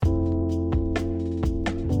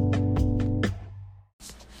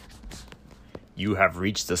You have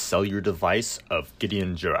reached the cellular device of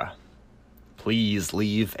Gideon Jura. Please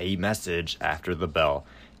leave a message after the bell.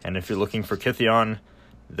 And if you're looking for Kithion,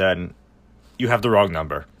 then you have the wrong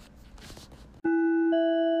number.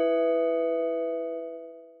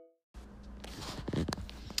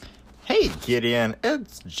 Hey Gideon,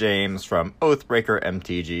 it's James from Oathbreaker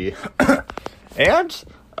MTG. And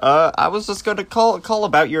I was just going to call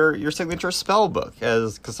about your signature spell book,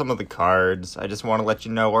 because some of the cards, I just want to let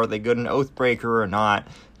you know, are they good in Oathbreaker or not?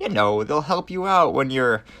 You know, they'll help you out when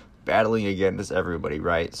you're battling against everybody,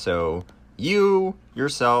 right? So, you,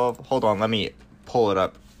 yourself, hold on, let me pull it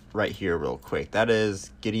up right here real quick. That is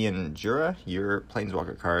Gideon Jura, your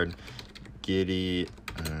Planeswalker card. Gideon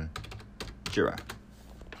Jura.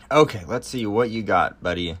 Okay, let's see what you got,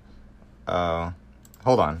 buddy.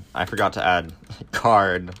 Hold on, I forgot to add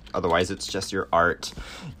card, otherwise it's just your art.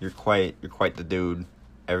 You're quite the dude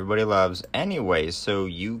everybody loves. Anyway, so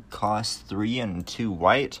you cost 3 and 2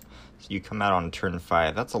 white, so you come out on turn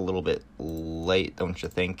 5. That's a little bit late, don't you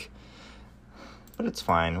think? But it's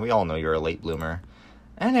fine, we all know you're a late bloomer.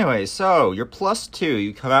 Anyway, so you're +2,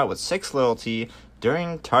 you come out with 6 loyalty.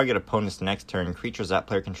 During target opponent's next turn, creatures that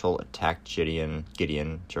player control attack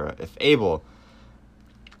Gideon Jura if able.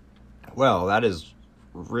 Well, that is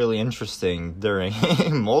really interesting during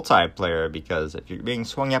multiplayer, because if you're being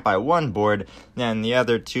swung at by one board, then the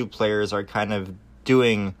other 2 players are kind of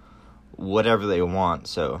doing whatever they want,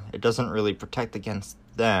 so it doesn't really protect against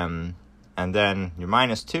them. And then your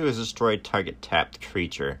 -2 is destroy target tapped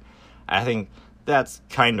creature. I think that's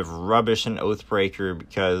kind of rubbish in Oathbreaker,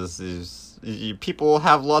 because people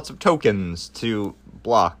have lots of tokens to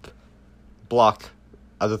block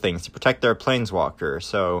other things, to protect their Planeswalker,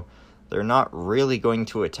 so they're not really going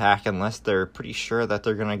to attack unless they're pretty sure that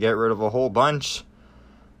they're going to get rid of a whole bunch.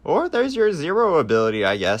 Or there's your 0 ability,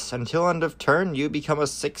 I guess. Until end of turn, you become a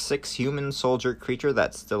 6/6 human soldier creature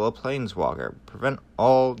that's still a Planeswalker. Prevent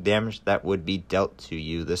all damage that would be dealt to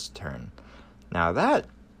you this turn. Now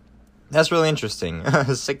that's really interesting.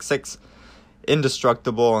 6/6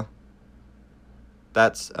 indestructible.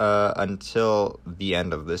 That's until the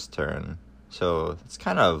end of this turn. So it's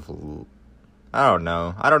kind of, I don't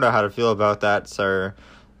know how to feel about that, sir.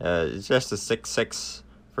 It's just a 6/6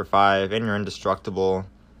 for 5, and you're indestructible.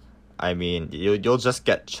 I mean, you'll just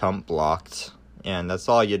get chump blocked, and that's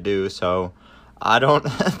all you do. So I don't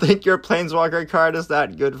think your Planeswalker card is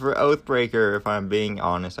that good for Oathbreaker, if I'm being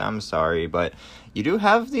honest. I'm sorry, but you do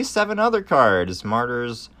have these 7 other cards: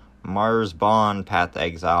 Martyr's Bond, Path to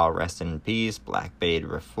Exile, Rest in Peace, Blackbade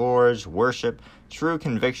Reforged, Worship, True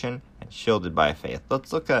Conviction, and Shielded by Faith.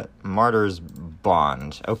 Let's look at Martyr's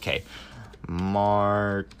Bond. Okay,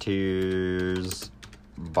 Martyr's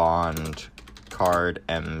Bond card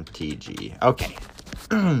MTG. Okay,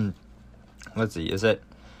 let's see, is it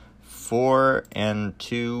 4 and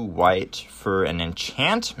 2 white for an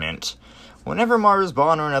enchantment? Whenever Martyr's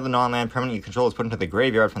Bond or another non-land permanent you control is put into the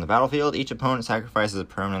graveyard from the battlefield, each opponent sacrifices a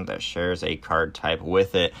permanent that shares a card type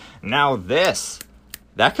with it. Now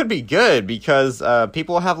that could be good, because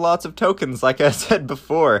people have lots of tokens, like I said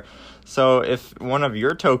before. So if one of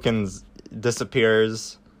your tokens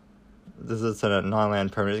disappears, this is a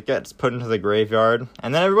non-land permanent, it gets put into the graveyard,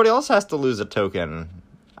 and then everybody else has to lose a token.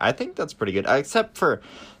 I think that's pretty good, except for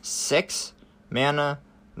 6 mana.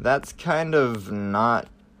 That's kind of not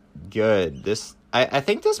good. I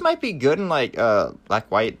think this might be good in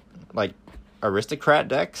black-white, like aristocrat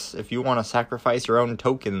decks. If you want to sacrifice your own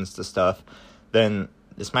tokens to stuff, then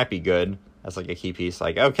this might be good as like a key piece.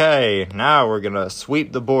 Like, okay, now we're gonna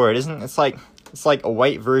sweep the board. It's like a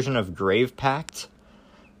white version of Grave Pact.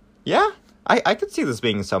 Yeah, I could see this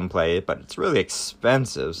being some play, but it's really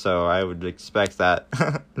expensive, so I would expect that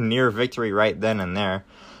near victory right then and there.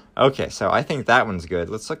 Okay, so I think that one's good.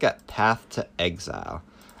 Let's look at Path to Exile.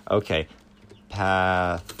 Okay,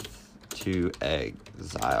 Path to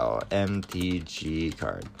Exile, MTG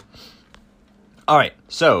card. Alright,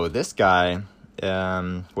 so this guy,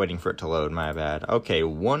 waiting for it to load, my bad. Okay,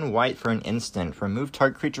 1 white for an instant. Remove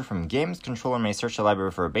target creature from games. Controller may search the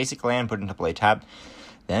library for a basic land, put into play tapped,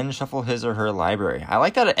 then shuffle his or her library. I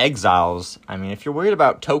like that it exiles. I mean, if you're worried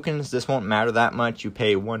about tokens, this won't matter that much. You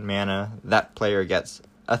pay 1 mana, that player gets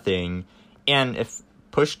a thing, and if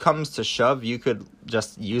push comes to shove, you could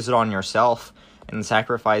just use it on yourself and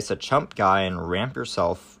sacrifice a chump guy and ramp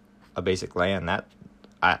yourself a basic land.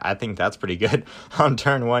 I think that's pretty good. On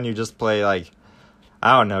turn 1, you just play, like,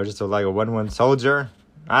 I don't know, just like a 1/1 soldier?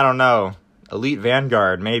 I don't know. Elite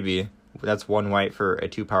Vanguard, maybe. That's 1 white for a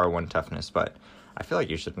 2-power 1 toughness, but I feel like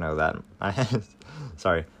you should know that.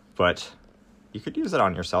 Sorry. But you could use it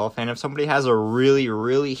on yourself. And if somebody has a really,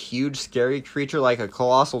 really huge, scary creature like a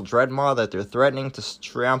colossal dreadmaw that they're threatening to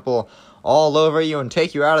trample all over you and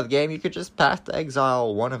take you out of the game, you could just Path to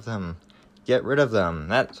Exile one of them. Get rid of them.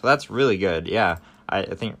 So that's really good. Yeah, I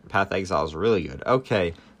think Path to Exile is really good.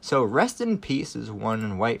 Okay, so Rest in Peace is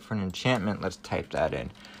 1 white for an enchantment. Let's type that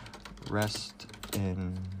in. Rest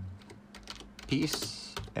in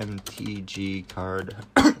Peace, MTG card.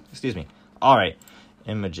 Excuse me. Alright,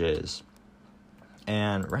 images.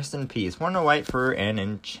 And Rest in Peace, 1 white for an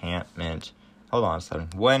enchantment. Hold on a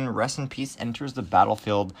second. When Rest in Peace enters the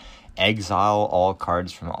battlefield, exile all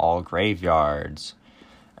cards from all graveyards.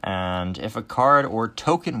 And if a card or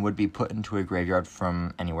token would be put into a graveyard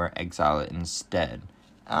from anywhere, exile it instead.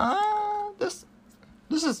 This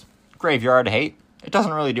is graveyard hate. It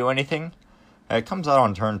doesn't really do anything. It comes out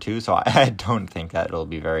on turn 2, so I don't think that it'll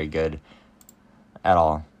be very good at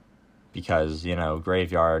all. Because,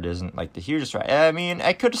 graveyard isn't like the hugest... I mean,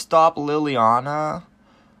 I could stop Liliana,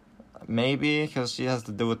 maybe, because she has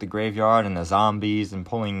to do with the graveyard and the zombies and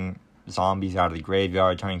pulling zombies out of the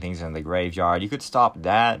graveyard, turning things into the graveyard. You could stop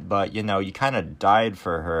that, but, you kind of died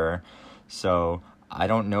for her, so I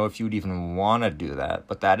don't know if you'd even want to do that,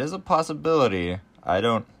 but that is a possibility.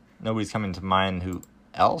 Nobody's coming to mind who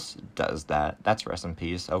else does that. That's Rest in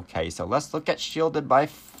Peace. Okay, so let's look at Shielded by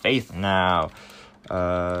Faith now.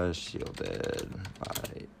 Shielded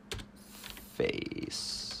by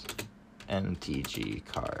Faith. MTG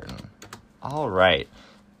card. Alright.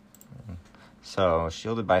 So,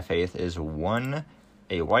 Shielded by Faith is 1,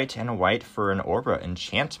 a white and a white for an Aura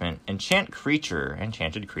enchantment. Enchanted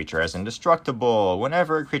creature as indestructible.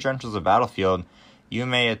 Whenever a creature enters the battlefield, you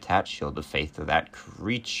may attach Shield of Faith to that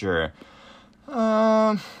creature.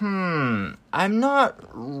 I'm not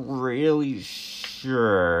really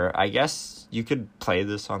sure. I guess you could play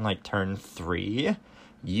this on, turn 3.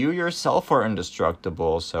 You yourself are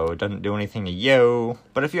indestructible, so it doesn't do anything to you.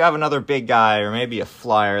 But if you have another big guy, or maybe a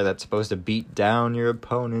flyer that's supposed to beat down your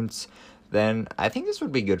opponents, then I think this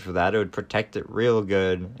would be good for that. It would protect it real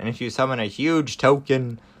good. And if you summon a huge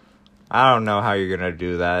token, I don't know how you're gonna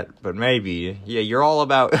do that, but maybe. Yeah, you're all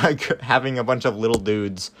about having a bunch of little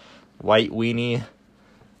dudes. White weenie.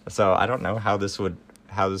 So I don't know how this would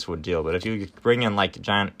deal, but if you bring in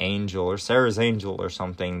Giant Angel or Sarah's Angel or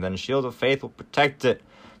something, then Shield of Faith will protect it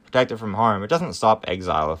from harm. It doesn't stop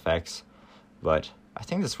exile effects, but I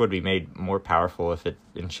think this would be made more powerful if it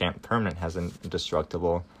enchant permanent has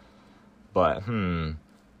indestructible. But I'm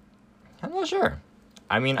not sure.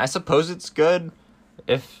 I mean, I suppose it's good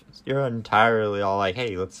if you're entirely all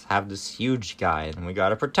hey, let's have this huge guy, and we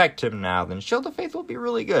gotta protect him now, then Shield of Faith will be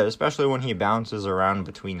really good, especially when he bounces around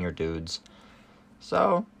between your dudes.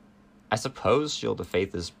 So, I suppose Shield of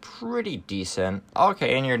Faith is pretty decent.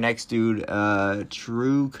 Okay, and your next dude,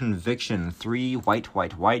 True Conviction, 3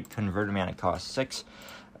 white, converted mana cost 6.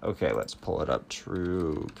 Okay, let's pull it up.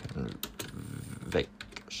 True Conviction,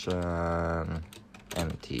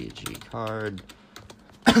 MTG card.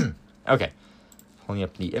 Okay. Pulling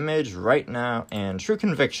up the image right now, and True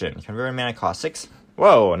Conviction, converted mana cost 6.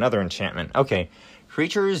 Whoa, another enchantment. Okay,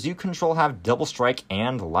 creatures you control have double strike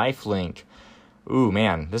and lifelink. Ooh,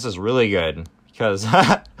 man, this is really good, because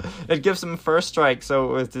it gives them first strike,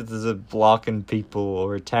 so if it's blocking people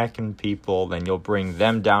or attacking people, then you'll bring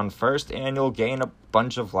them down first, and you'll gain a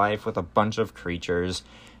bunch of life with a bunch of creatures.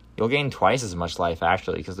 You'll gain twice as much life,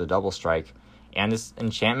 actually, because of the double strike. And this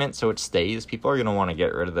enchantment, so it stays. People are going to want to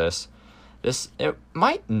get rid of this. It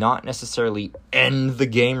might not necessarily end the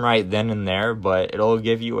game right then and there, but it'll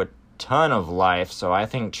give you a ton of life, so I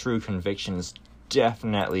think True Conviction is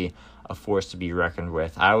definitely a force to be reckoned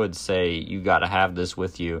with. I would say you gotta have this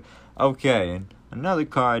with you. Okay, another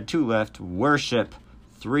card, 2 left, Worship,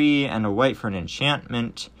 3 and a white for an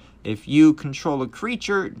enchantment. If you control a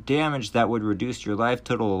creature, damage that would reduce your life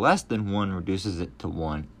total less than 1 reduces it to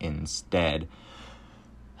 1 instead.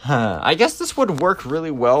 I guess this would work really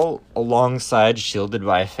well alongside Shielded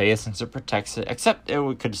by Faith since it protects it, except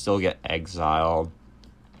it could still get exiled.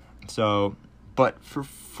 So, but for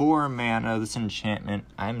 4 mana, this enchantment,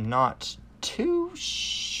 I'm not too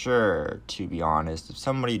sure, to be honest. If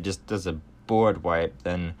somebody just does a board wipe,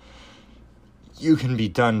 then you can be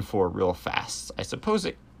done for real fast. I suppose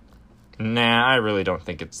it... Nah, I really don't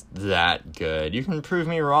think it's that good. You can prove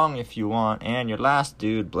me wrong if you want. And your last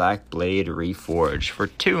dude, Black Blade Reforge. For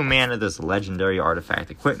 2 mana, this legendary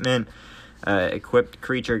artifact equipment. Equipped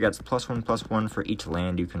creature gets +1/+1 for each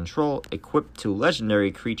land you control. Equipped to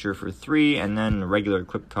legendary creature for 3, and then regular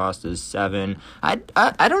equip cost is 7. I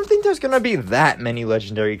don't think there's gonna be that many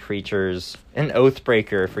legendary creatures in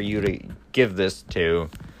Oathbreaker for you to give this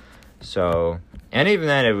to. So, and even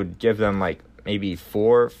then, it would give them maybe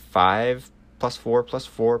 4, 5, plus 4, plus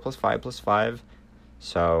 4, plus 5, plus 5.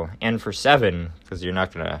 So, and for 7, because you're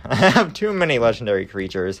not going to have too many legendary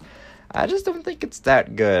creatures, I just don't think it's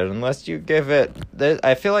that good, unless you give it...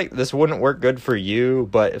 I feel like this wouldn't work good for you,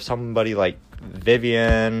 but if somebody like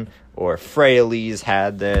Vivian or Freyalise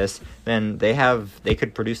had this, then they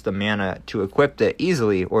could produce the mana to equip it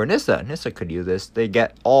easily, or Nissa could use this. They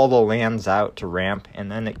get all the lands out to ramp,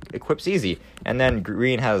 and then it equips easy. And then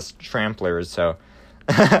green has tramplers, so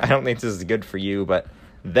I don't think this is good for you, but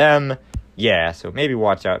them, yeah, so maybe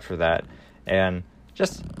watch out for that. And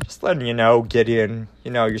just letting you know, Gideon,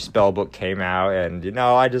 your spell book came out, and,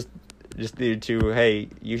 I just needed to, hey,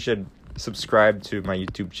 you should subscribe to my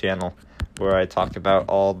YouTube channel, where I talk about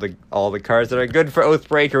all the cards that are good for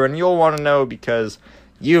Oathbreaker, and you'll want to know because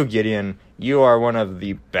you, Gideon, you are one of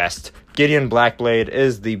the best. Gideon Blackblade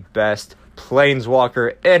is the best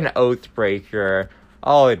Planeswalker in Oathbreaker.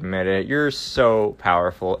 I'll admit it. You're so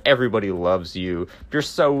powerful. Everybody loves you. You're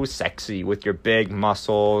so sexy with your big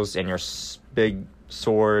muscles and your big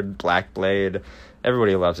sword, Blackblade.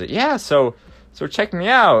 Everybody loves it. Yeah, so check me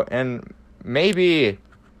out, and maybe,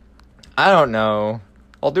 I don't know,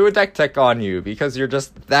 I'll do a deck tech on you because you're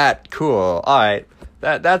just that cool. Alright,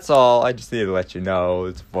 that's all. I just need to let you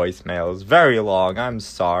know. This voicemail is very long. I'm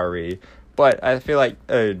sorry. But I feel like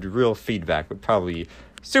real feedback would probably be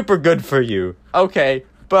super good for you. Okay,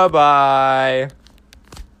 bye-bye.